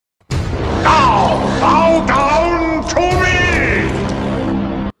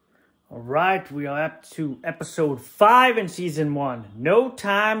right, we are up to episode 5 in season 1. No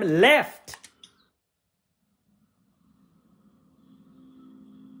time left.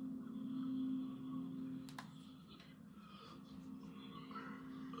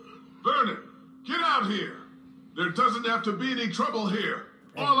 Vernon, get out here. There doesn't have to be any trouble here.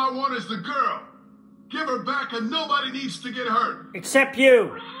 All I want is the girl. Give her back and nobody needs to get hurt. Except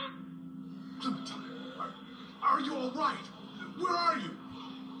you. Clementine, are you all right? Where are you?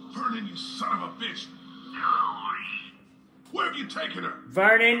 Vernon, you son of a bitch. Where have you taken her?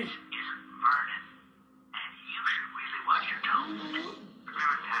 Vernon. Isn't Vernon. And you should really watch your tone.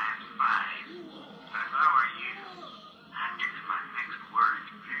 Remember times 5. But if I were you, I'd choose my next words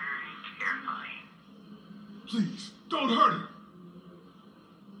very carefully. Please, don't hurt her.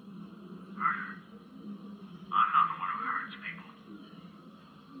 Hurt her? I'm not the one who hurts people.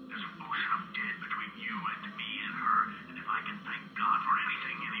 There's an ocean of dead between you and me and her, and if I can thank God for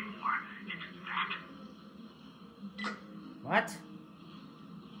anything anymore, it's that. What?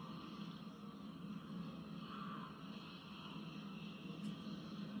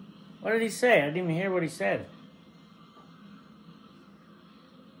 What did he say? I didn't even hear what he said.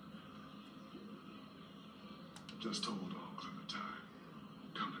 Just hold on, Clementine.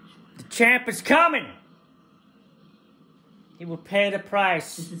 Coming for you. The champ is coming! He will pay the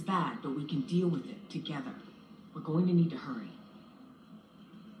price. This is bad, but we can deal with it together. We're going to need to hurry.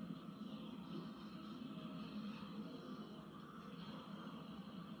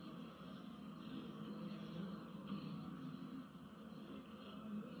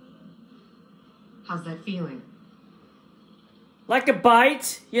 How's that feeling? Like a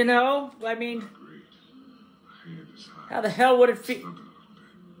bite, you know? I mean, Great. My hand is high. how the hell would it feel? Stuck a little bit.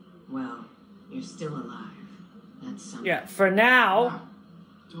 Well, you're still alive. That's something. Yeah, for now.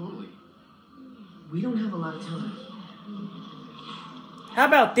 Yeah, totally. We don't have a lot of time. How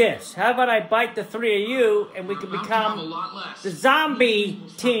about this? How about I bite the 3 of you and we can A become lot less. the zombie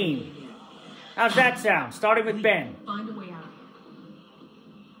team? How's that sound? Starting with Ben. Find a way out of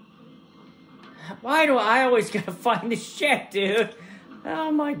here. Why do I always gotta find this shit, dude? Oh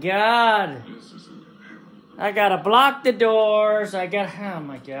my god. This isn't gonna happen. I gotta block the doors. Oh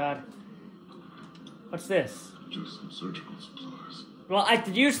my god. What's this? Just some surgical supplies. Well, I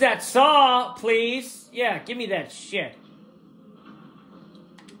could use that saw, please. Yeah, give me that shit.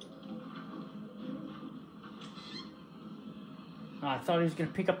 Oh, I thought he was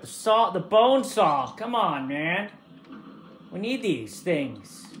gonna pick up the saw, the bone saw. Come on, man. We need these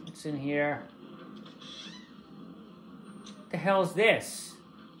things. What's in here? What the hell is this?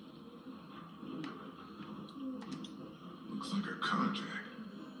 Looks like a contact.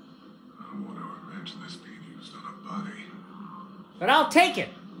 I want to imagine this being used on a body. But I'll take it.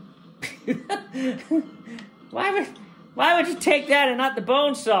 Why would you take that and not the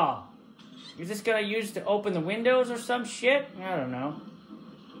bone saw? You're just gonna use it to open the windows or some shit? I don't know.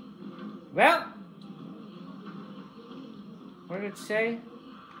 Well, what did it say?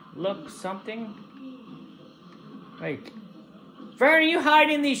 Look something. Wait, Vernon, you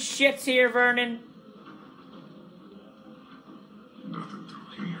hiding these shits here, Vernon? Nothing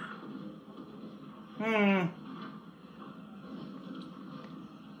through here.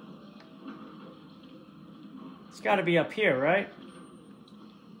 It's got to be up here, right?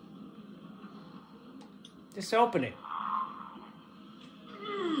 Just open it.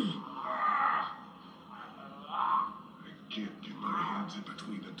 I can't get my hands in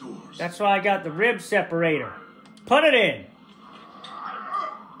between the doors. That's why I got the rib separator. Put it in.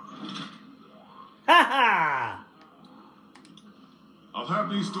 Ha ha! I'll have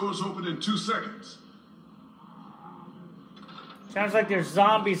these doors open in 2 seconds. Sounds like there's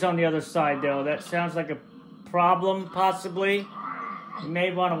zombies on the other side, though. That sounds like a problem, possibly. You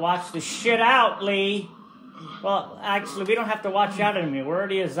may want to watch the shit out, Lee. Well, actually, we don't have to watch out anymore. We're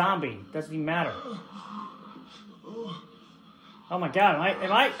already a zombie. Doesn't even matter. Oh my god,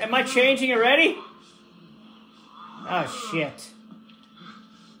 am I changing already? Oh shit.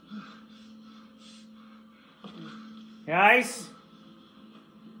 Guys?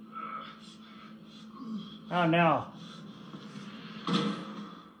 Oh no.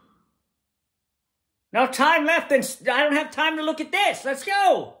 No time left, and I don't have time to look at this. Let's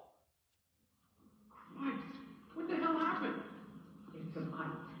go. What the hell happened? It's a fight.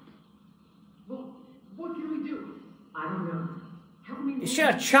 Well, what can we do? I don't know. Help me. You should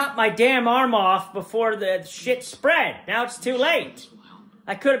have chopped my damn arm off before the shit spread. Now it's too late.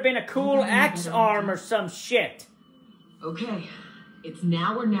 I could have been a cool axe arm or some shit. Okay, it's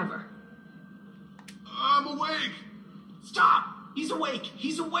now or never. I'm awake. Stop! He's awake!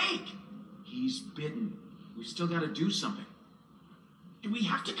 He's awake! He's bitten. We've still got to do something. Do we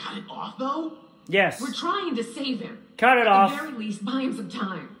have to cut it off, though? Yes. We're trying to save him. Cut it At off. the very least, buy him some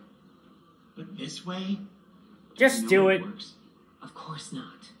time. But this way? Just you know do it. Works? Of course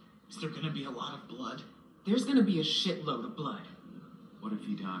not. Is there gonna be a lot of blood? There's gonna be a shitload of blood. What if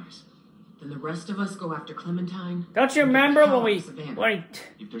he dies? Then the rest of us go after Clementine. Don't you and get the remember hell when out we... of Savannah. When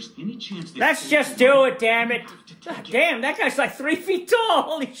he, If there's any chance they let's save just him, do it, damn it. we have to God take it. damn, that guy's like 3 feet tall.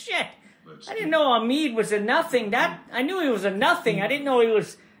 Holy shit. I didn't know Hamid was a nothing. I knew he was a nothing. I didn't know he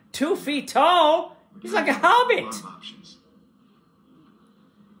was 2 feet tall. He's like a hobbit. lot of options.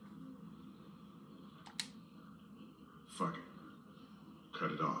 Fuck it.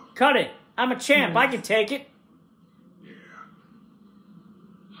 Cut it off. Cut it. I'm a champ. I can take it. Yeah.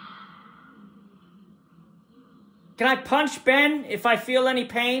 Can I punch Ben if I feel any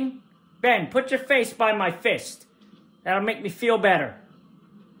pain? Ben, put your face by my fist. That'll make me feel better.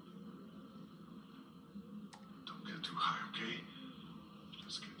 Don't get too high, okay?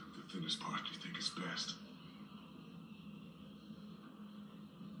 Just get through the thinnest part you think is best.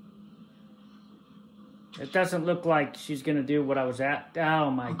 It doesn't look like she's gonna do what I was at.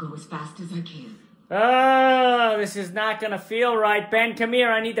 Oh my. I'll go as fast as I can. Oh, this is not gonna feel right. Ben, come here.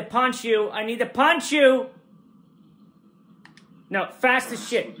 I need to punch you. I need to punch you. No, fast as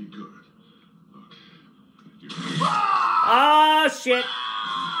shit. Will be good. Okay. Oh shit.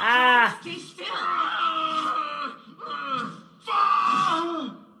 Ah. Stay still.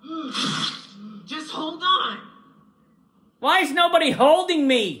 Just hold on. Why is nobody holding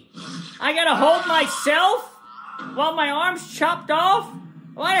me? I gotta hold myself while my arm's chopped off?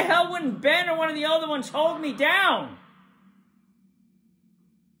 Why the hell wouldn't Ben or one of the other ones hold me down?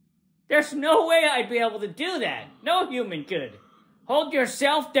 There's no way I'd be able to do that. No human could. Hold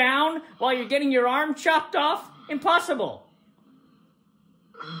yourself down while you're getting your arm chopped off? Impossible.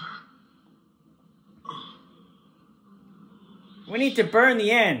 We need to burn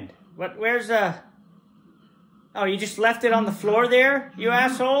the end. Where's Oh, you just left it on the floor there, you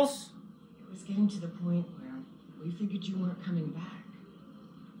assholes? It was getting to the point where we figured you weren't coming back.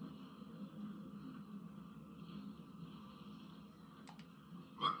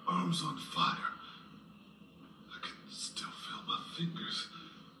 My arm's on fire. I can still feel my fingers.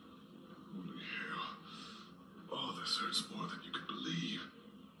 Holy hell. Oh, this hurts more than you could believe.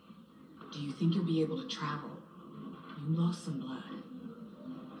 Do you think you'll be able to travel? You lost some blood.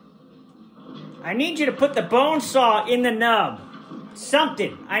 I need you to put the bone saw in the nub.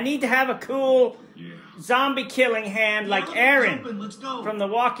 Something. I need to have a cool zombie killing hand like Aaron Let's go. from The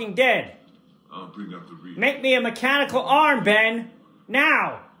Walking Dead. I'll bring up the reader. Make me a mechanical arm, Ben.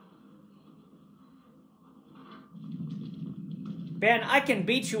 Now. Ben, I can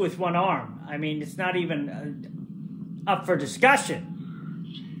beat you with one arm. I mean, it's not even up for discussion.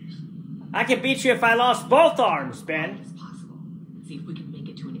 I can beat you if I lost both arms, Ben. It's possible. See if we can make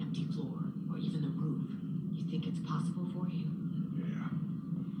it to an empty floor or even the roof. You think it's possible for you?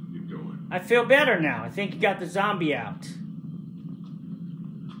 Yeah. Keep going. I feel better now. I think you got the zombie out.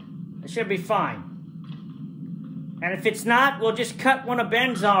 I should be fine. And if it's not, we'll just cut one of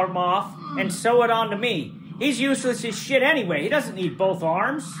Ben's arm off and sew it onto me. He's useless as shit anyway. He doesn't need both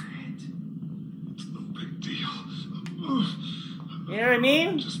arms. It's no big deal. You know what I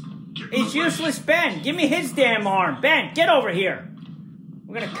mean? Just get He's my useless Ben. Give me his damn arm. Ben, get over here.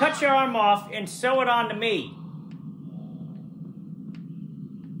 We're going to cut your arm off and sew it onto me.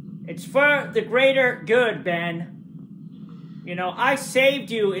 It's for the greater good, Ben. You know, I saved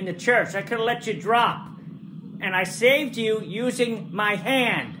you in the church. I could have let you drop. And I saved you using my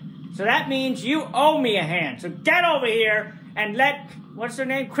hand. So that means you owe me a hand. So get over here and let, what's her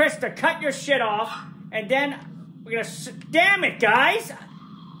name, Krista, cut your shit off. And then we're going to, damn it, guys.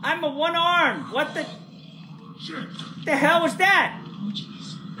 I'm a one arm. What the Shit. hell was that? Oh,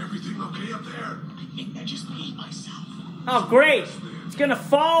 jeez. Everything okay up there? I think I just peed myself. Oh, great. It's going to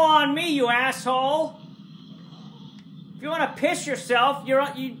fall on me, you asshole. If you want to piss yourself,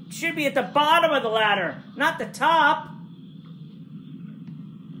 you should be at the bottom of the ladder, not the top.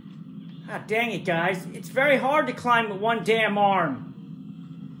 Ah, dang it, guys. It's very hard to climb with one damn arm.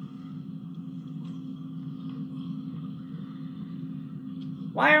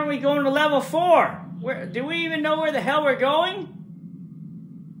 Why aren't we going to level 4? Do we even know where the hell we're going?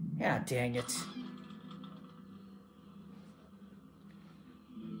 Yeah, dang it.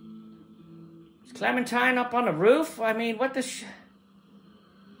 Is Clementine up on the roof? I mean, what the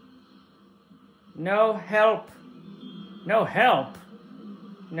No help. No help?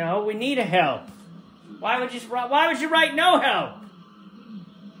 No, we need a help. Why would you write no help?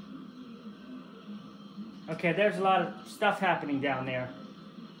 Okay, there's a lot of stuff happening down there.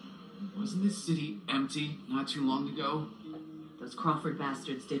 Wasn't this city empty not too long ago? Those Crawford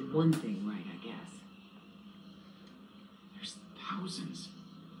bastards did one thing right, I guess. There's thousands.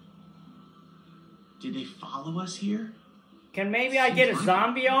 Did they follow us here? Can maybe I get a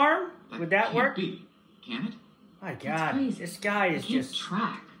zombie arm? Would that can't work? Be. Can it? My That's God, crazy. this guy They is can't just...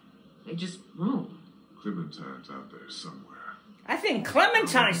 track. They just roam. Clementine's out there somewhere. I think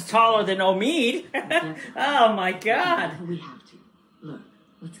Clementine's taller than Omid. Oh my God. We have to. Look,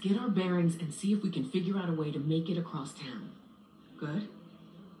 let's get our bearings and see if we can figure out a way to make it across town. Good?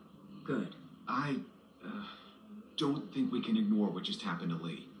 Good. I don't think we can ignore what just happened to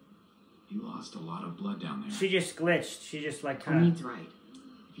Lee. He lost a lot of blood down there. She just glitched. She just like kind of... Omid's right.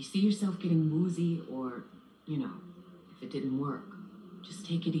 If you see yourself getting woozy or, you know, if it didn't work, just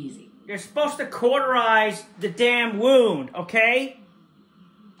take it easy. You're supposed to cauterize the damn wound, okay?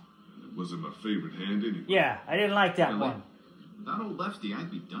 It wasn't my favorite hand anyway. Yeah, I didn't like that Really? one. Without old Lefty, I'd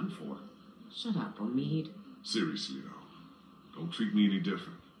be done for. Shut up, Omid. Seriously, though. Don't treat me any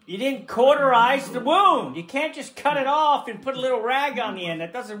different. You didn't cauterize the wound. You can't just cut it off and put a little rag on the end.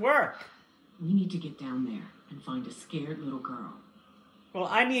 That doesn't work. We need to get down there and find a scared little girl. Well,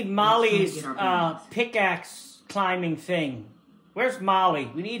 I need Molly's get our bearings. pickaxe climbing thing. Where's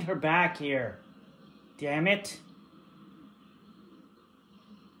Molly? We need her back here. Damn it.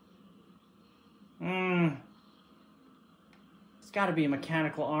 There's got to be a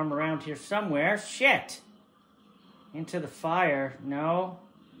mechanical arm around here somewhere. Shit. Into the fire. No.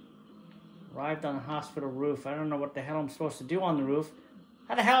 Arrived on the hospital roof. I don't know what the hell I'm supposed to do on the roof.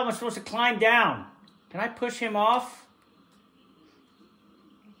 How the hell am I supposed to climb down? Can I push him off?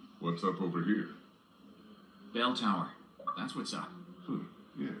 What's up over here? Bell Tower. That's what's up.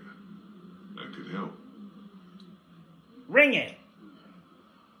 Yeah, that could help. Ring it.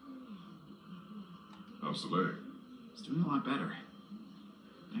 How's the leg? It's doing a lot better.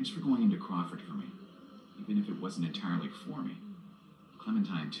 Thanks for going into Crawford for me. Even if it wasn't entirely for me.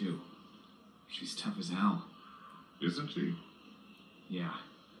 Clementine, too. She's tough as hell. Isn't she? Yeah.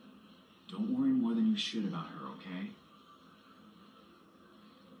 Don't worry more than you should about her, okay?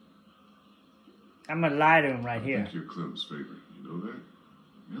 I'm going to lie to him right I here. think you're Clem's favorite. You know that?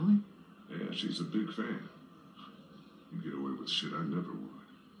 Really? Yeah, she's a big fan. You get away with shit I never would.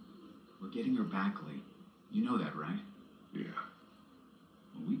 We're getting her back, Lee. You know that, right? Yeah.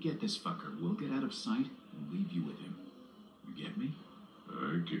 When we get this fucker, we'll get out of sight and leave you with him. You get me?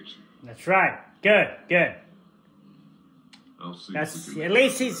 I get you. That's right. Good, good. I'll see That's if we can at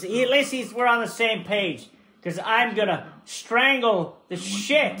least he's we're on the same page. Because I'm gonna strangle the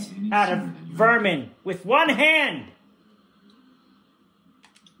shit out of Vermin with one hand.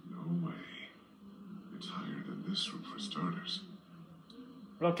 No way. It's higher than this room for starters.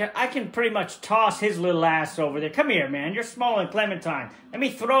 Look, I can pretty much toss his little ass over there. Come here, man. You're smaller than Clementine. Let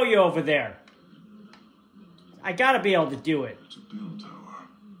me throw you over there. I gotta be able to do it. It's a bell tower.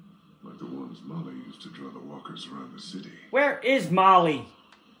 Like the ones Molly used to draw the walkers around the city. Where is Molly?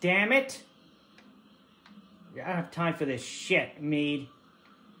 Damn it. I don't have time for this shit, Mead.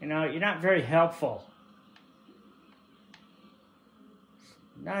 You know, you're not very helpful.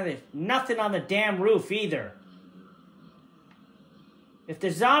 Nothing on the damn roof either. If the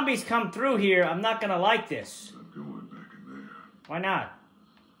zombies come through here, I'm not gonna like this. I'm going back in there. Why not?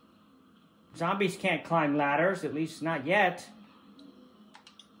 Zombies can't climb ladders, at least not yet.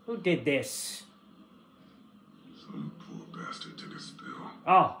 Who did this? Some poor bastard took a spill.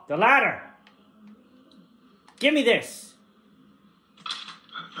 Oh, the ladder! Give me this!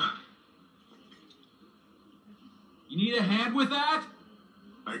 You need a hand with that?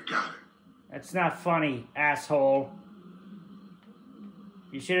 I got it. That's not funny, asshole.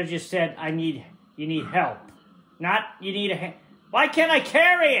 You should have just said, you need help. Not, you need a hand. Why can't I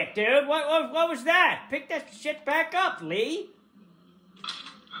carry it, dude? What was that? Pick that shit back up, Lee.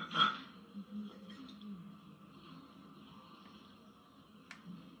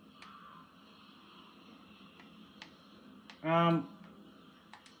 Damn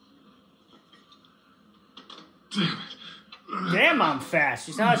it. Damn, I'm fast.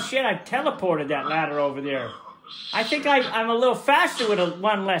 You saw shit, I teleported that ladder over there. I think I'm a little faster with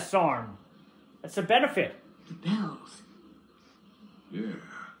one less arm. That's a benefit. The bells. Yeah.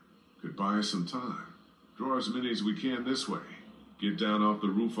 Could buy us some time. Draw as many as we can this way. Get down off the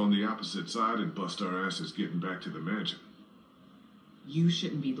roof on the opposite side and bust our asses getting back to the mansion. You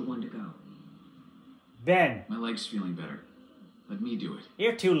shouldn't be the one to go. Ben, My leg's feeling better. Let me do it.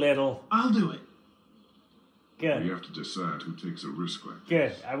 you're too little. I'll do it. We Good, have to decide who takes a risk like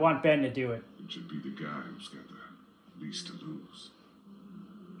good. this. I want Ben to do it. It should be the guy who's got the least to lose.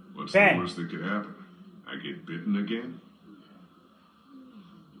 What's Ben. the worst that could happen? I get bitten again?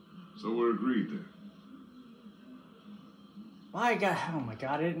 So we're agreed then. Why God? Oh my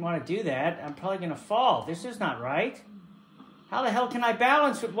God! I didn't want to do that. I'm probably gonna fall. This is not right. How the hell can I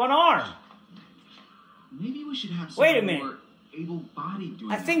balance with one arm? Maybe we should have Wait a someone minute. more able-bodied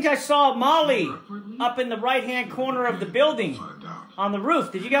doing I that. think I saw Molly up in the right-hand corner of the building Find out. on the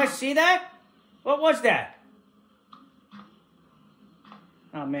roof. Did you guys see that? What was that?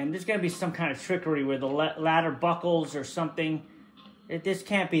 Oh man, there's gonna be some kind of trickery where the ladder buckles or something. This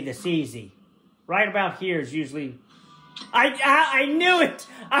can't be this easy. Right about here is usually. I knew it.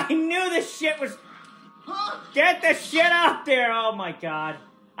 I knew this shit was. Get the shit out there! Oh my God,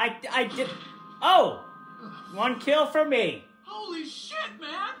 I did. Oh, one kill for me. Holy shit,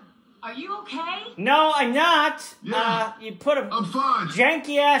 man! Are you okay? No, I'm not. Yeah. You put a I'm fine.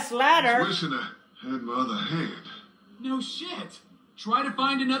 janky ass I ladder. was wishing I had my other hand. No shit. Try to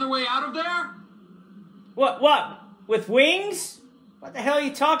find another way out of there? What? With wings? What the hell are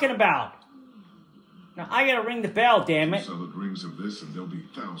you talking about? Now I gotta ring the bell, damn it. Solid rings of this, and there'll be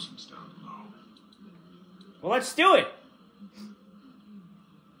thousands down below. Well, let's do it.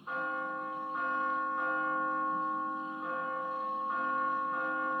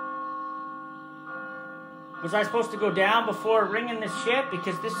 Was I supposed to go down before ringing this shit?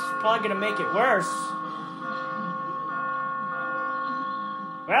 Because this is probably gonna make it worse.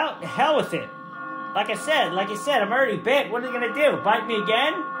 Well, the hell with it. Like you said, I'm already bit. What are they gonna do? Bite me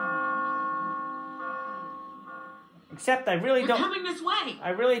again? Except I really They're don't. coming this way. I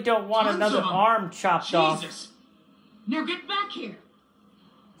really don't want Tons another of 'em. arm chopped off. Jesus. Now get back here.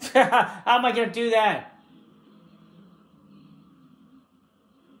 How am I gonna do that?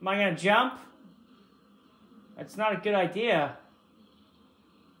 Am I gonna jump? That's not a good idea.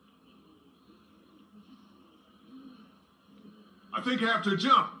 I think I have to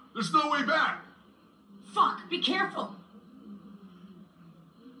jump. There's no way back. Fuck, be careful.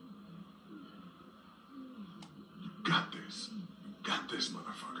 You got this. You got this,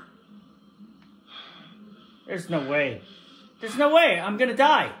 motherfucker. There's no way. There's no way. I'm gonna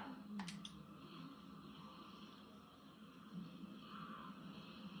die.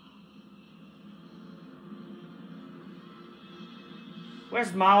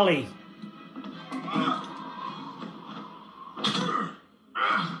 Where's Molly?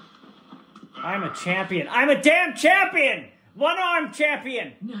 I'm a champion. I'm a damn champion! One-arm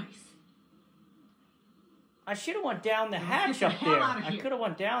champion! Nice. I should have went down the hatch the up hell there. out of I here. could have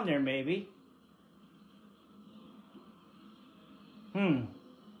went down there, maybe.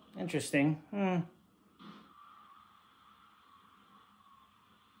 Interesting.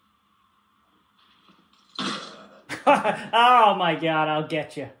 Oh my God, I'll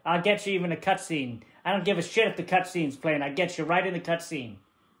get you. I'll get you even a cutscene. I don't give a shit if the cutscene's playing. I get you right in the cutscene.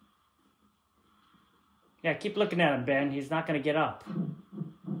 Yeah, keep looking at him, Ben. He's not going to get up.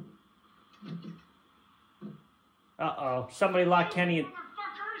 Uh-oh. Somebody lock Kenny in.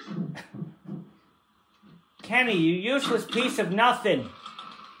 Kenny, you useless piece of nothing.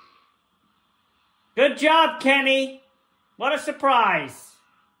 Good job, Kenny. What a surprise.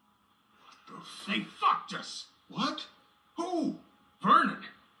 They fucked us. What? Who? Vernon.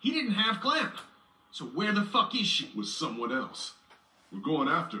 He didn't have Clem. So where the fuck is she? With someone else. We're going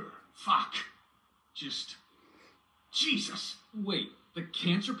after her. Fuck. Just... Jesus. Wait, the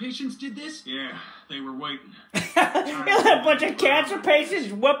cancer patients did this? Yeah, they were waiting. You let a bunch of cancer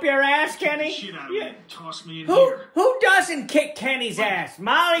patients whoop your ass, Kenny? Shit out of me. Toss me in Who here. who doesn't kick Kenny's ass?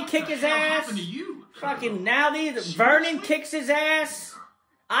 Molly kick his What the hell ass. happened to you? Fucking now these Vernon kicks his ass.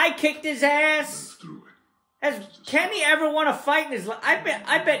 I kicked his ass. Through it. Has Kenny ever won a fight in his life?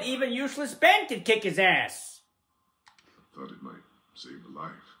 I bet even useless Ben could kick his ass. Thought it might save a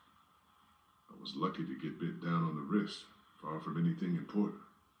life. I was lucky to get bit down on the wrist, far from anything important.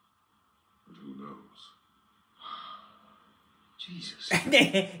 But who knows? Jesus.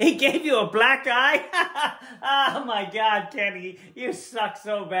 He gave you a black eye? Oh my God, Kenny. You suck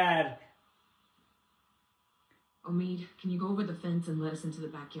so bad. Omid, can you go over the fence and let us into the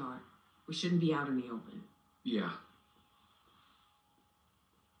backyard? We shouldn't be out in the open. Yeah.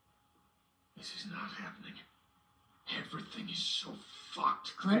 This is not happening. Everything is so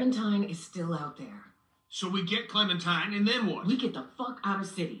fucked. Clementine is still out there. So we get Clementine, and then what? We get the fuck out of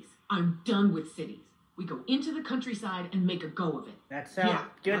cities. I'm done with cities. We go into the countryside and make a go of it. That sounds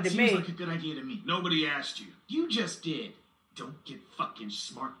good that to seems me. like a good idea to me. Nobody asked you. You just did. Don't get fucking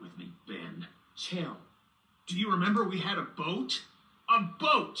smart with me, Ben. Chill. Do you remember we had a boat? A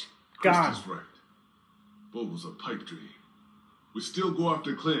boat! God. Krista's right. Boat was a pipe dream. We still go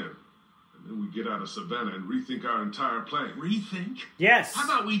after Clem, and then we get out of Savannah and rethink our entire plan. Rethink? Yes. How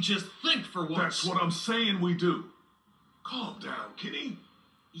about we just think for once? That's what I'm saying we do. Calm down, Kenny.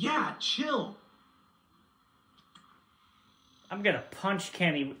 Yeah, chill. I'm gonna punch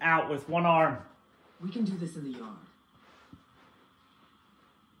Kenny out with one arm We can do this in the yard.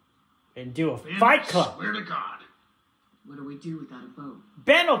 and do a Ben, fight club. Swear to God. What do we do without a boat?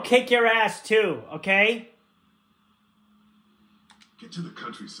 Ben will kick your ass too, okay? Get to the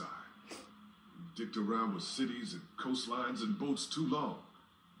countryside. Dicked around with cities and coastlines and boats too long.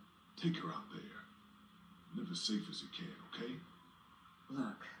 Take her out there. Live as safe as you can, okay?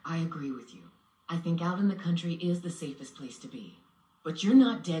 Look, I agree with you. I think out in the country is the safest place to be. But you're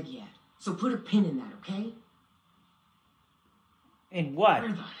not dead yet, so put a pin in that, okay? In what?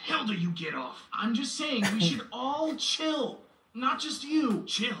 Where the hell do you get off? I'm just saying we should all chill. Not just you.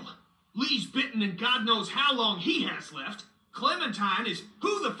 Chill. Lee's bitten and God knows how long he has left. Clementine is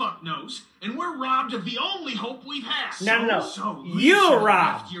who the fuck knows, and we're robbed of the only hope we've had. No. So You Lee should've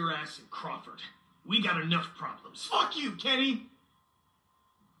robbed. left your ass in Crawford. We got enough problems. Fuck you, Kenny.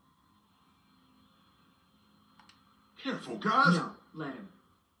 Careful, guys. No, let him.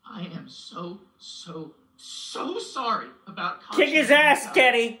 I am so sorry about Kick his ass,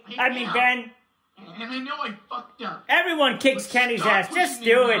 Kenny. I mean, am. Ben. And I know I fucked up. Everyone kicks But Kenny's stop ass. Just pushing me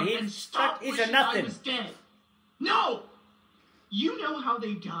do it. around and He's stop a wishing I nothing. was dead. No! You know how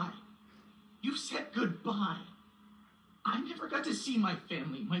they die. You said goodbye. I never got to see my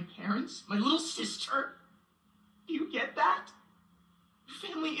family, my parents, my little sister. Do you get that?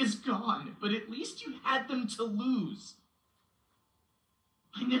 Family is gone, but at least you had them to lose.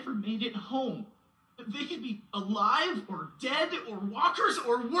 I never made it home. They could be alive or dead or walkers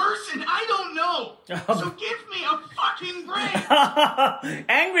or worse, and I don't know. So give me a fucking break.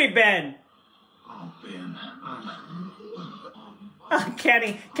 Angry Ben. Oh, Ben.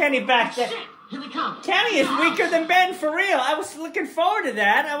 Kenny back there. Shit, here they come. Kenny is weaker than Ben, for real. I was looking forward to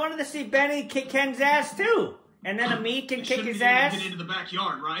that. I wanted to see Benny kick Ken's ass, too. And then Amit can kick his ass. Get into the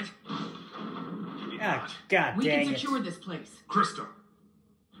backyard, right? Oh, God We dang can it. secure this place. Krista.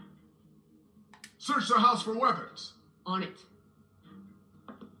 Search the house for weapons. On it.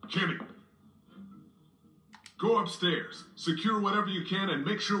 Kenny. Go upstairs. Secure whatever you can and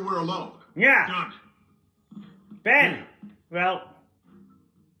make sure we're alone. Yeah. Done. Ben. Well,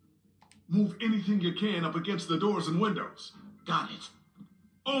 Move anything you can up against the doors and windows. Got it.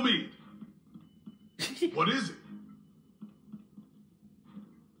 Omid. What is it?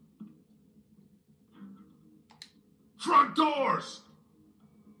 Front doors!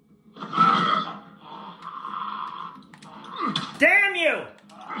 damn you!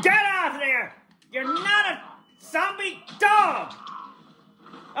 Get out of there! You're not a zombie dog!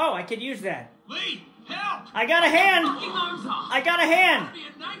 Oh, I could use that. Lee, help! I got a hand! Fucking arms off. I got a hand! Be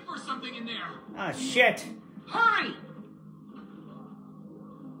a knife or something in there. Oh, shit. Hurry!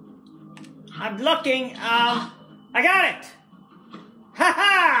 I'm looking. I got it! Ha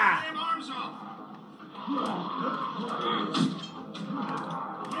ha! Damn arms off.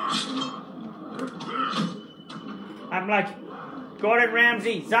 I'm like Gordon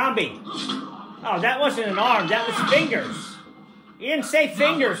Ramsay, zombie. Oh, that wasn't an arm, that was fingers. He didn't say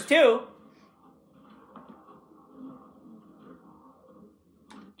fingers, too.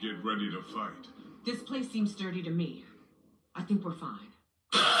 Get ready to fight. This place seems sturdy to me. I think we're fine.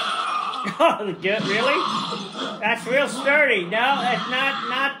 Oh, good, really? That's real sturdy. No, that's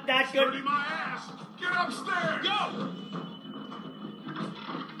not Dirty good. my ass! Get upstairs! Go!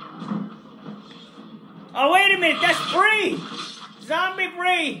 Oh, wait a minute, that's Bree! Zombie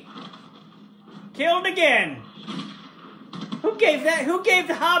Bree! Killed again. Who gave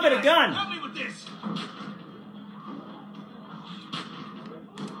the Hobbit a gun? Help me with this.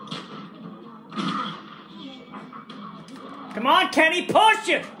 Come on, Kenny, push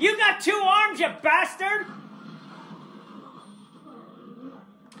it! You got two arms, you bastard!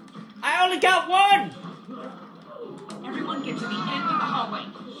 I only got one! Everyone get to the end of the hallway.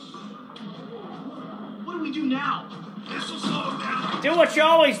 What do we do now? This'll slow him down. Do what you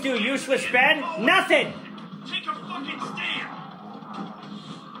always do, useless Ben. Nothing! Take a fucking stand.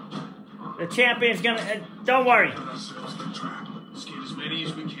 The champion's gonna... don't worry. Put ourselves in the trap. Let's get as many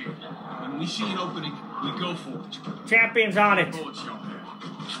as we can. When we see an opening, we go for it. Champion's on it. Bullets y'all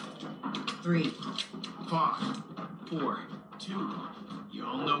have. 3, 5, 4, 2.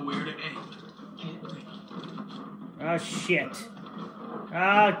 Y'all know where to aim. get ready. Oh, shit.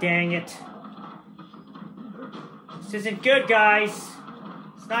 Oh, dang it. This isn't good, guys.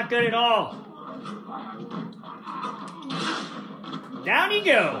 It's not good at all. Down you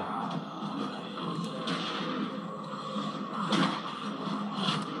go.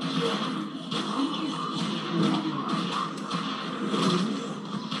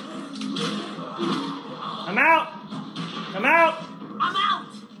 I'm out. I'm out. I'm out!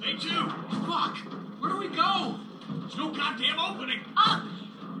 Me too. Fuck. Where do we go? There's no goddamn opening. Up!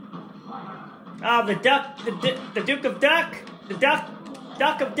 Oh, the Duke of Duck, the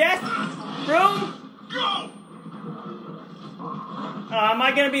Duck of Death room. Go! Am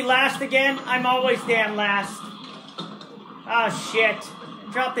I gonna be last again? I'm always damn last. Oh shit!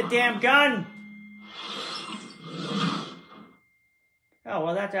 Drop the damn gun. Oh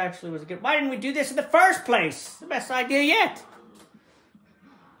well, that actually was good. Why didn't we do this in the first place? The best idea yet.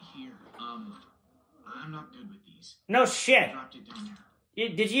 Here, I'm not good with these. No shit. I dropped it down there.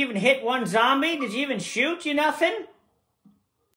 Did you even hit one zombie? Did you even shoot? You nothing?